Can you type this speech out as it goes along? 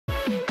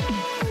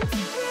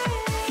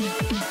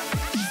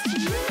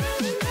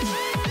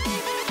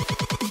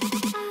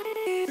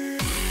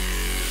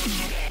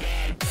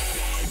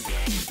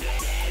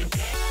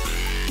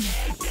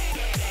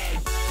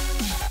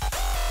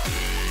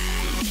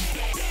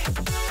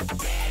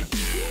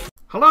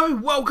Hello,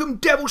 welcome,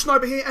 Devil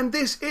Sniper here, and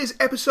this is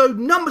episode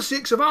number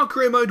 6 of our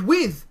career mode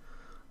with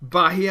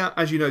Bahia.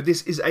 As you know,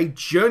 this is a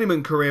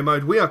journeyman career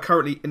mode. We are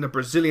currently in the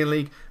Brazilian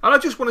League, and I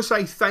just want to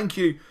say thank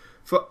you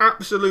for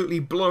absolutely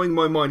blowing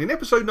my mind. In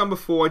episode number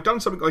 4, I've done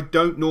something I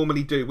don't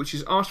normally do, which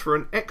is ask for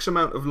an X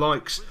amount of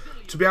likes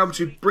to be able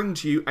to bring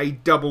to you a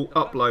double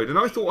upload. And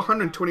I thought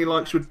 120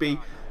 likes would be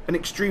an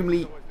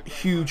extremely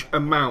huge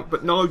amount,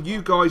 but no,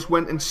 you guys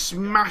went and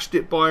smashed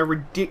it by a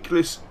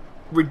ridiculous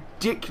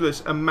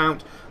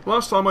amount.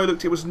 Last time I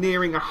looked, it was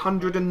nearing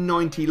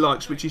 190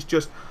 likes, which is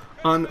just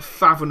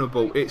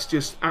unfathomable. It's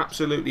just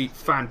absolutely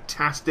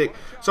fantastic.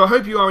 So I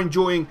hope you are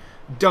enjoying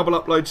Double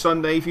Upload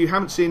Sunday. If you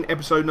haven't seen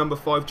episode number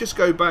 5, just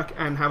go back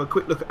and have a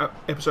quick look at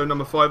episode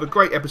number 5. A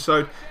great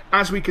episode,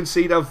 as we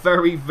concede a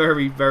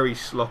very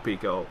sloppy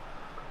goal.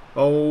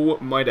 Oh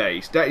my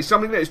days. That is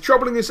something that is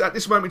troubling us at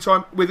this moment in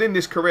time within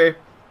this career.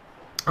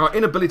 Our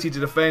inability to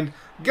defend.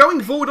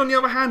 Going forward, on the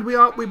other hand,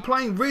 we're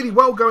playing really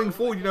well going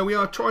forward. You know, we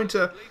are trying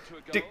to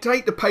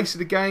dictate the pace of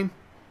the game,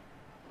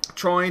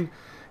 try and,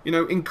 you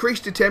know,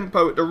 increase the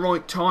tempo at the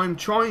right time,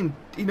 try and,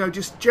 you know,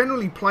 just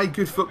generally play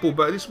good football.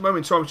 But at this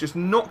moment in time, it's just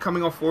not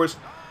coming off for us.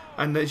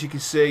 And as you can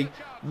see,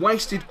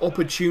 wasted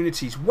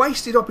opportunities,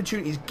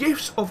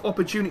 gifts of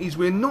opportunities.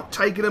 We're not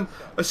taking them.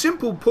 A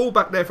simple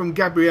pullback there from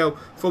Gabriel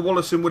for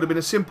Wallison would have been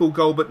a simple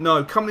goal, but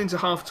no. Coming into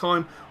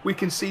half-time, we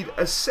concede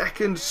a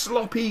second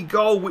sloppy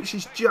goal, which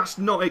is just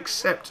not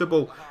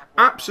acceptable.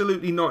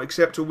 Absolutely not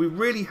acceptable. We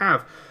really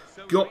have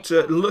got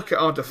to look at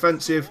our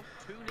defensive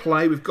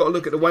play. We've got to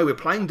look at the way we're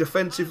playing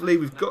defensively.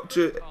 We've got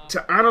to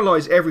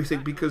analyse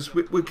everything, because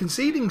we're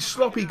conceding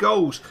sloppy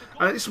goals,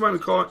 and at this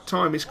moment of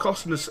time it's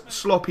costing us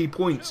sloppy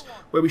points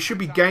where we should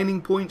be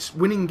gaining points,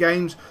 winning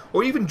games,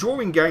 or even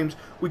drawing games.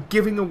 We're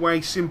giving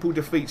away simple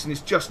defeats, and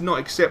it's just not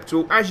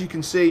acceptable. As you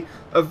can see,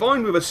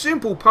 Avine with a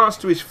simple pass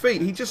to his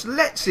feet, he just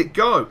lets it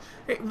go.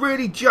 It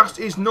really just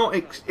is not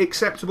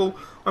acceptable.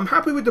 I'm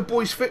happy with the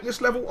boys'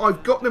 fitness level.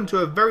 I've got them to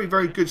a very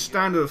good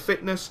standard of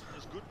fitness.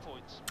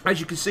 As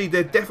you can see,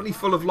 they're definitely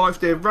full of life.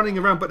 They're running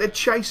around, but they're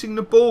chasing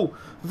the ball.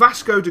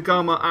 Vasco da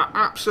Gama are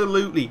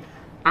absolutely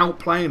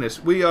outplaying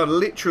us. We are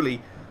literally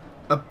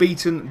a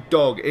beaten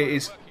dog. It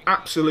is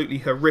absolutely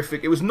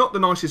horrific. It was not the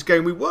nicest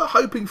game. We were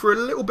hoping for a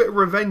little bit of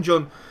revenge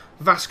on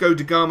Vasco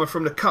da Gama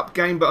from the cup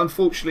game, but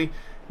unfortunately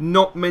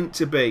not meant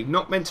to be.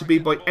 Not meant to be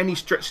by any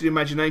stretch of the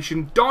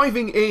imagination.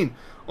 Diving in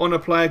on a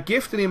player,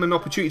 gifting him an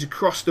opportunity to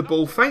cross the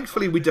ball.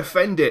 Thankfully, we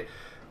defend it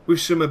with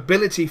some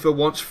ability for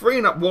once,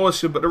 freeing up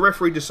Wallison, but the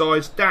referee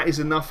decides that is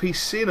enough. He's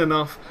seen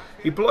enough.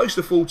 He blows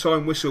the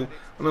full-time whistle,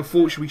 and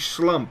unfortunately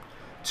slump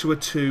to a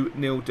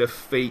 2-0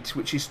 defeat,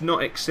 which is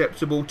not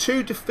acceptable.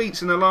 2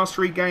 defeats in the last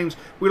 3 games.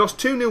 We lost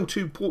 2-0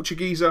 to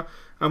Portuguesa,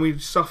 and we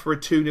suffer a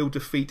 2-0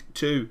 defeat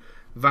to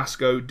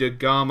Vasco da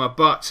Gama.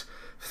 But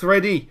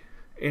Freddy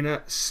in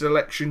a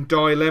selection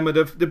dilemma.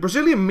 The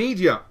Brazilian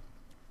media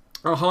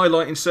are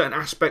highlighting certain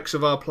aspects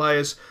of our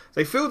players.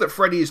 They feel that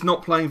Freddie is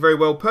not playing very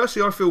well.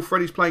 Personally, I feel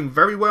Freddie's playing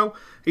very well.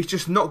 He's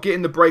just not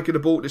getting the break of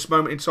the ball at this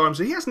moment in time,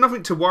 so he has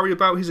nothing to worry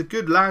about. He's a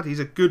good lad. He's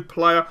a good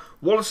player.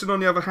 Wallison, on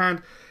the other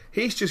hand,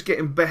 he's just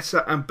getting better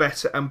and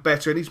better,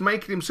 and he's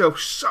making himself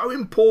so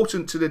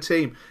important to the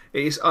team.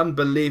 It is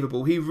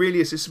unbelievable. He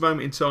really is, at this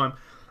moment in time,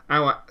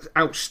 our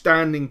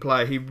outstanding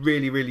player. He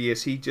really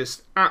is. He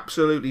just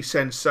absolutely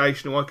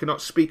sensational. I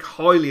cannot speak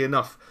highly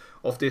enough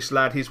of this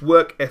lad. His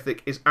work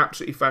ethic is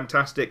absolutely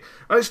fantastic,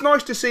 and it's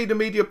nice to see the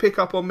media pick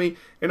up on me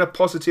in a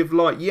positive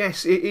light.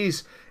 Yes, it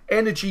is.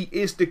 Energy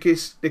is the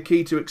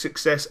key to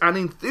success, and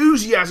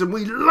enthusiasm.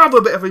 We love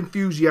a bit of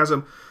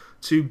enthusiasm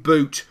to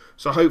boot.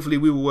 So hopefully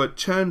we will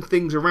turn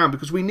things around,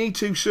 because we need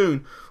to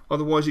soon.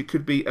 Otherwise it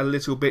could be a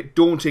little bit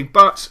daunting.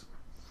 But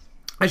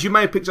as you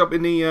may have picked up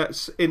in the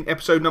in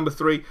episode number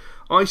 3,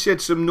 I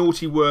said some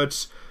naughty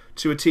words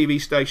to a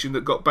TV station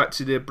that got back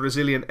to the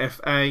Brazilian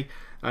FA.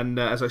 And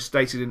as I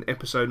stated in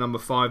episode number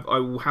 5, I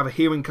will have a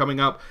hearing coming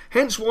up.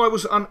 Hence why I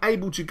was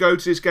unable to go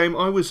to this game.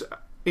 I was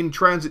in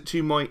transit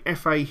to my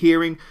FA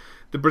hearing,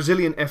 the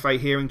Brazilian FA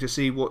hearing, to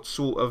see what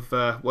sort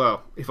of,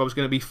 well, if I was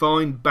going to be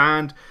fined,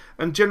 banned,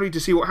 and generally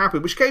to see what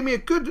happened, which gave me a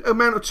good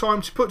amount of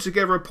time to put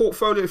together a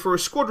portfolio for a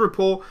squad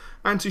report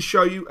and to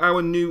show you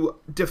our new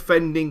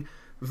defending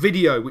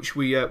video, which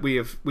we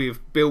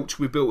have built.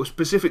 We built a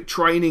specific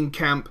training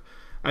camp,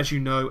 as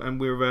you know, and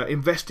we're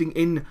investing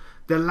in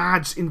the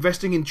lads,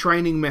 investing in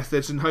training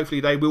methods, and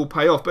hopefully they will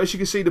pay off. But as you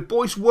can see, the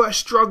boys were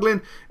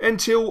struggling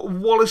until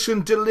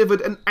Wallison delivered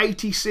an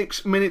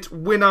 86-minute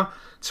winner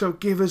to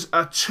give us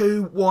a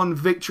 2-1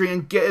 victory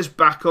and get us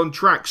back on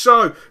track.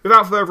 So,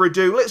 without further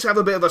ado, let's have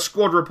a bit of a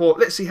squad report.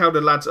 Let's see how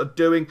the lads are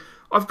doing.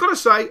 I've got to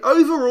say,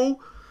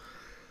 overall,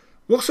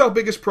 what's our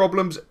biggest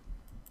problems?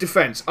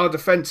 Defence. Our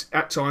defence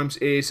at times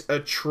is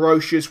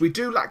atrocious. We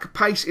do lack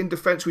pace in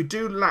defence. We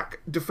do lack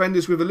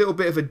defenders with a little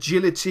bit of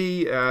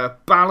agility,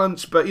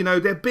 balance. But, you know,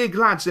 they're big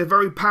lads. They're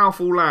very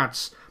powerful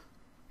lads.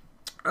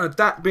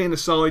 That being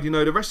aside, you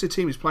know, the rest of the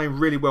team is playing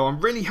really well.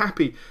 I'm really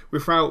happy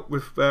with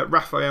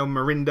Rafael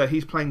Marinda.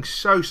 He's playing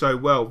so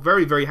well.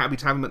 Very happy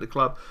to have him at the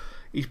club.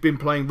 He's been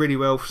playing really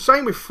well.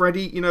 Same with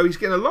Freddie. You know, he's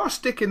getting a lot of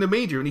stick in the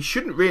media, and he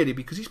shouldn't really,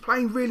 because he's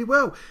playing really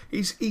well.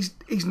 He's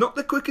not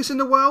the quickest in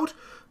the world,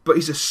 but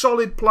he's a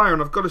solid player,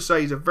 and I've got to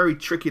say he's a very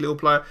tricky little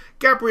player.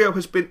 Gabriel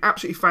has been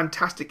absolutely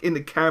fantastic in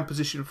the cam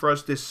position for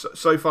us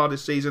so far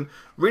this season.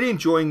 Really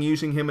enjoying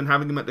using him and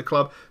having him at the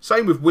club.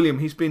 Same with William.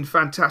 He's been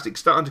fantastic,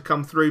 starting to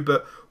come through,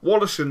 but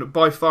Wallison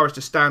by far is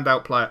the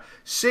standout player.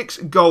 6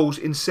 goals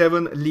in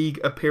 7 league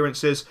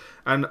appearances,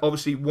 and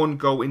obviously 1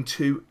 goal in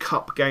 2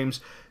 cup games.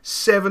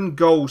 7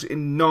 goals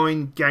in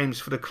 9 games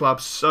for the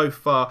club so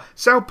far.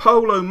 Sao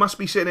Paulo must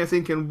be sitting there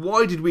thinking,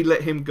 why did we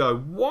let him go?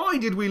 Why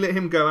did we let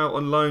him go out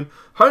on loan?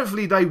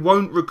 Hopefully they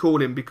won't recall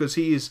him, because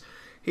he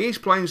is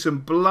playing some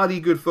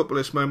bloody good football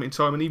at this moment in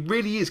time, and he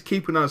really is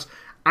keeping us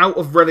out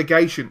of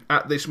relegation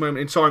at this moment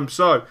in time.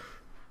 So,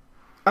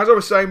 as I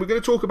was saying, we're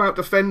going to talk about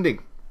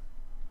defending,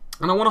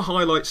 and I want to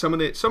highlight some of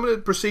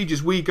the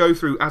procedures we go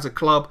through as a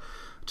club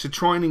to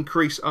try and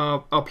increase our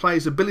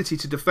players' ability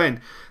to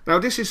defend. Now,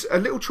 this is a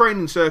little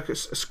training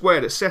circus, a square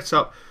that's set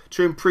up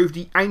to improve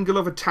the angle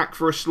of attack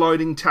for a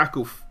sliding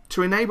tackle,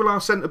 to enable our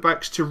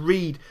centre-backs to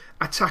read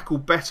a tackle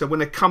better when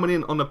they're coming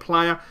in on a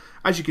player.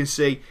 As you can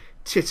see,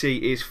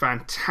 Titi is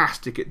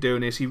fantastic at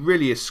doing this. He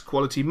really is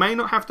quality. May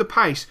not have the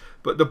pace,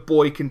 but the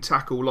boy can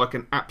tackle like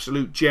an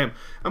absolute gem.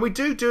 And we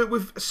do it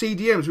with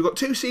CDMs. We've got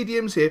 2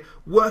 CDMs here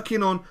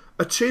working on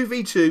a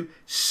 2v2,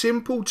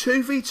 simple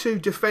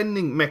 2v2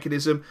 defending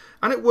mechanism,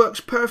 and it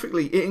works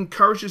perfectly. It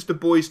encourages the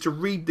boys to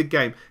read the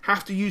game,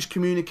 have to use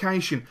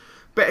communication.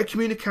 Better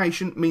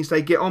communication means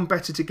they get on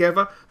better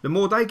together. The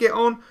more they get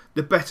on,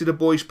 the better the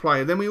boys play.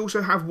 And then we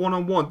also have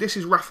one-on-one. This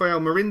is Rafael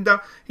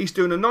Marinda. He's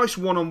doing a nice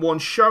one-on-one,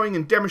 showing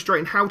and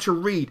demonstrating how to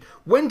read,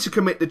 when to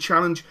commit the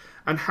challenge,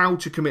 and how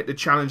to commit the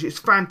challenge. It's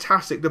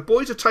fantastic. The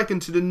boys are taken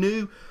to the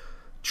new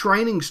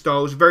training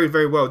styles very,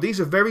 very well. These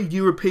are very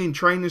European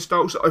training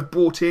styles that I've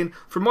brought in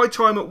from my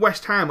time at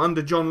West Ham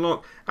under John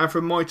Locke, and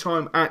from my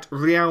time at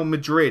Real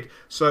Madrid.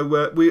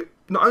 So we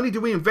not only do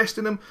we invest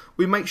in them,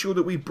 we make sure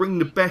that we bring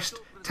the best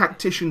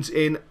tacticians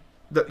in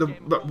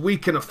that we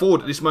can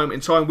afford at this moment in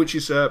time, which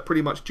is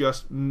pretty much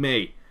just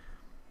me.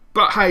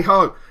 But hey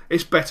ho,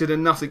 it's better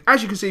than nothing.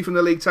 As you can see from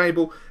the league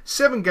table,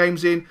 7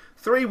 games in,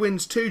 3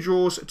 wins, 2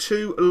 draws,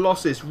 2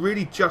 losses.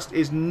 Really just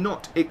is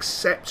not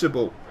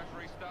acceptable.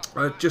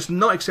 Just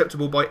not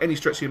acceptable by any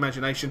stretch of the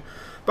imagination.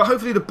 But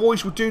hopefully the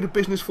boys will do the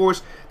business for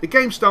us. The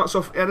game starts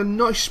off at a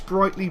nice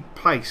sprightly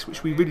pace,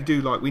 which we really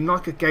do like. We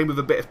like a game with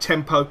a bit of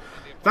tempo.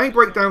 They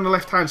break down the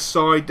left-hand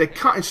side. They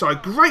cut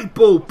inside. Great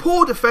ball.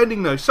 Poor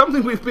defending, though.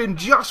 Something we've been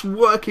just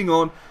working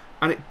on.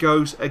 And it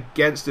goes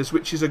against us,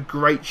 which is a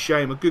great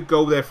shame. A good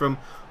goal there from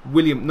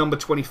William, number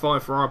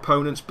 25 for our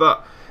opponents.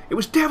 But it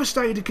was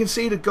devastating to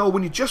concede a goal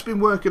when you've just been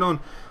working on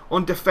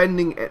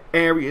defending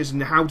areas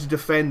and how to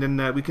defend.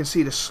 And we can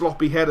see the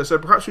sloppy header. So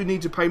perhaps we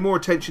need to pay more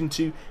attention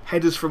to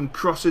headers from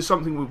crosses,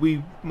 something that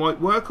we might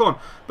work on.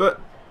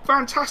 But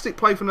fantastic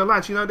play from the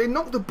lads. You know, they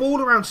knock the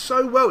ball around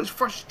so well. It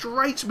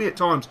frustrates me at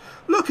times.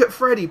 Look at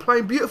Freddie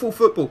playing beautiful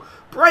football,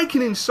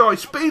 breaking inside,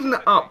 speeding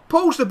it up,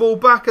 pulls the ball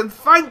back, and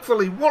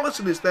thankfully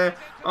Wallison is there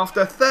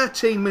after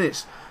 13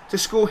 minutes to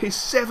score his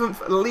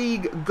 7th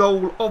league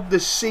goal of the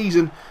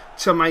season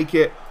to make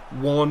it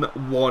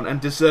 1-1,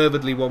 and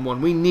deservedly 1-1.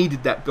 We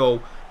needed that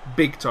goal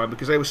big time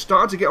because they were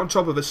starting to get on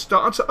top of us,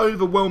 starting to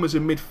overwhelm us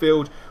in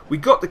midfield. We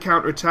got the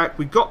counter-attack,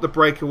 we got the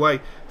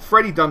breakaway.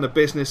 Freddie done the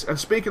business, and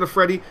speaking of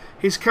Freddie,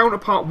 his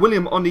counterpart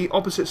William on the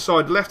opposite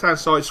side, left-hand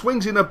side,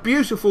 swings in a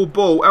beautiful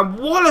ball, and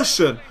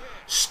Wallison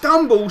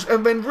stumbles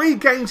and then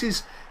regains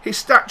his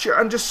stature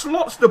and just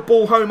slots the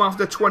ball home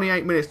after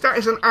 28 minutes. That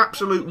is an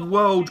absolute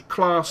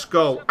world-class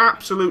goal.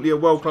 Absolutely a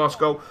world-class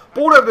goal.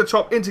 Ball over the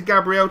top into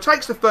Gabriel,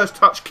 takes the first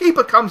touch,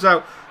 keeper comes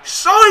out,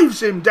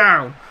 sives him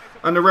down,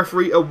 and the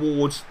referee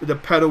awards the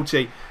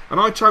penalty. And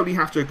I totally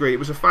have to agree. It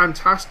was a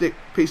fantastic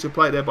piece of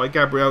play there by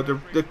Gabriel.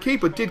 The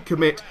keeper did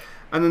commit,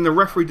 and then the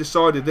referee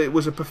decided that it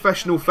was a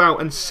professional foul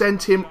and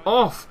sent him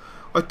off.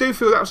 I do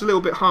feel that was a little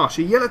bit harsh.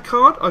 A yellow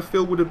card, I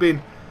feel, would have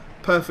been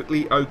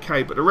perfectly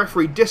okay, but the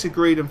referee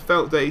disagreed and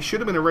felt that it should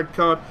have been a red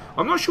card.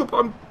 I'm not sure,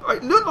 but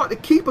it looked like the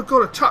keeper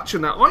got a touch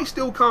on that. I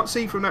still can't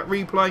see from that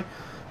replay,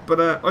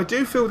 but I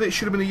do feel that it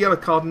should have been a yellow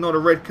card and not a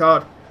red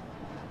card.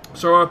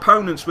 So our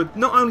opponents were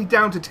not only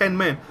down to 10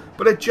 men,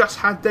 but they just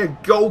had their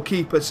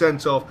goalkeeper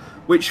sent off,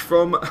 which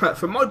from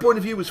my point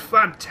of view was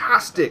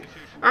fantastic.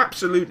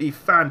 Absolutely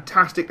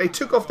fantastic. They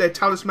took off their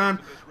talisman,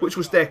 which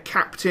was their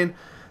captain.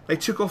 They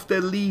took off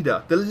their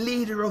leader, the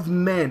leader of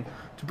men,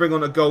 to bring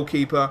on a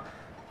goalkeeper.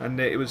 And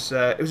it was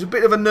a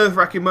bit of a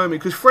nerve-wracking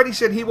moment because Freddie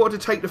said he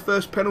wanted to take the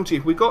first penalty.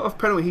 If we got a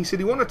penalty, he said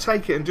he wanted to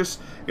take it and just,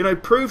 you know,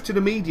 prove to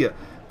the media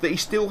that he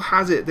still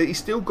has it, that he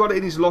still got it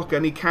in his locker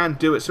and he can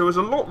do it. So there was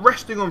a lot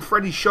resting on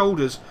Freddie's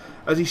shoulders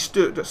as he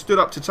stood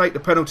up to take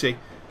the penalty,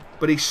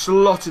 but he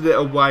slotted it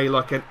away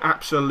like an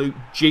absolute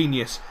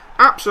genius.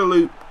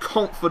 Absolute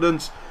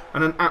confidence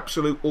and an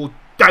absolute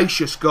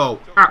audacious goal.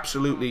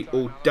 Absolutely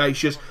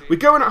audacious. We're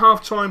going at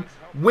half-time,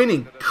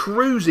 winning,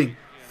 cruising,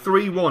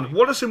 3-1.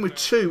 Wallison with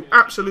 2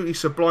 absolutely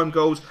sublime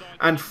goals,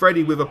 and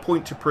Freddie with a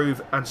point to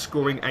prove and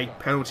scoring a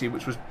penalty,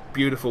 which was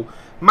beautiful.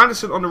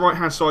 Madison on the right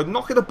hand side,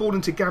 knocking the ball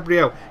into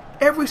Gabriel.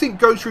 Everything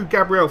goes through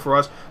Gabriel for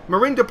us.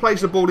 Marinda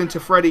plays the ball into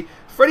Freddie.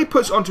 Freddie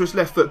puts it onto his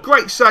left foot.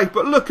 Great save,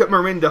 but look at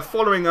Marinda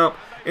following up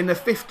in the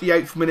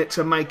 58th minute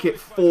to make it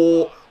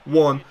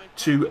 4-1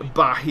 to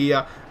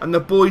Bahia. And the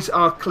boys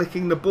are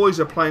clicking. The boys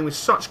are playing with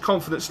such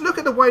confidence. Look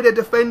at the way they're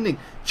defending,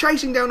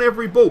 chasing down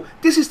every ball.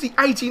 This is the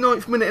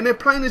 89th minute and they're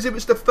playing as if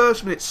it's the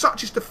first minute.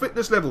 Such is the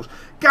fitness levels.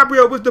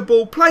 Gabriel with the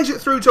ball, plays it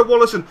through to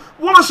Wallison.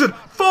 Wallison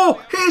for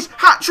his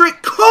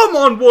hat-trick. Come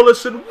on,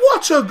 Wallison.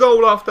 What a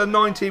goal after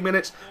 90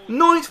 minutes.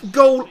 9th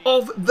goal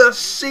of the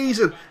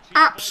season.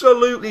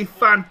 Absolutely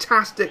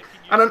fantastic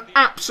and an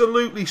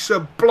absolutely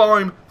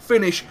sublime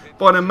finish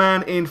by the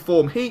man in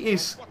form. He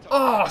is,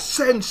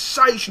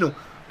 sensational.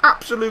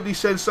 Absolutely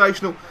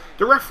sensational.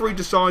 The referee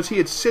decides he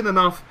had seen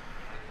enough,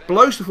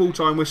 blows the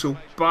full-time whistle.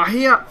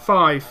 Bahia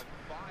 5.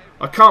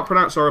 I can't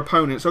pronounce our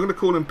opponent, so I'm going to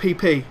call him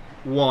PP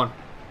 1.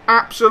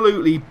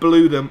 Absolutely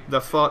blew them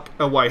the fuck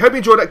away. Hope you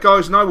enjoyed that,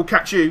 guys, and I will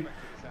catch you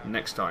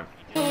next time.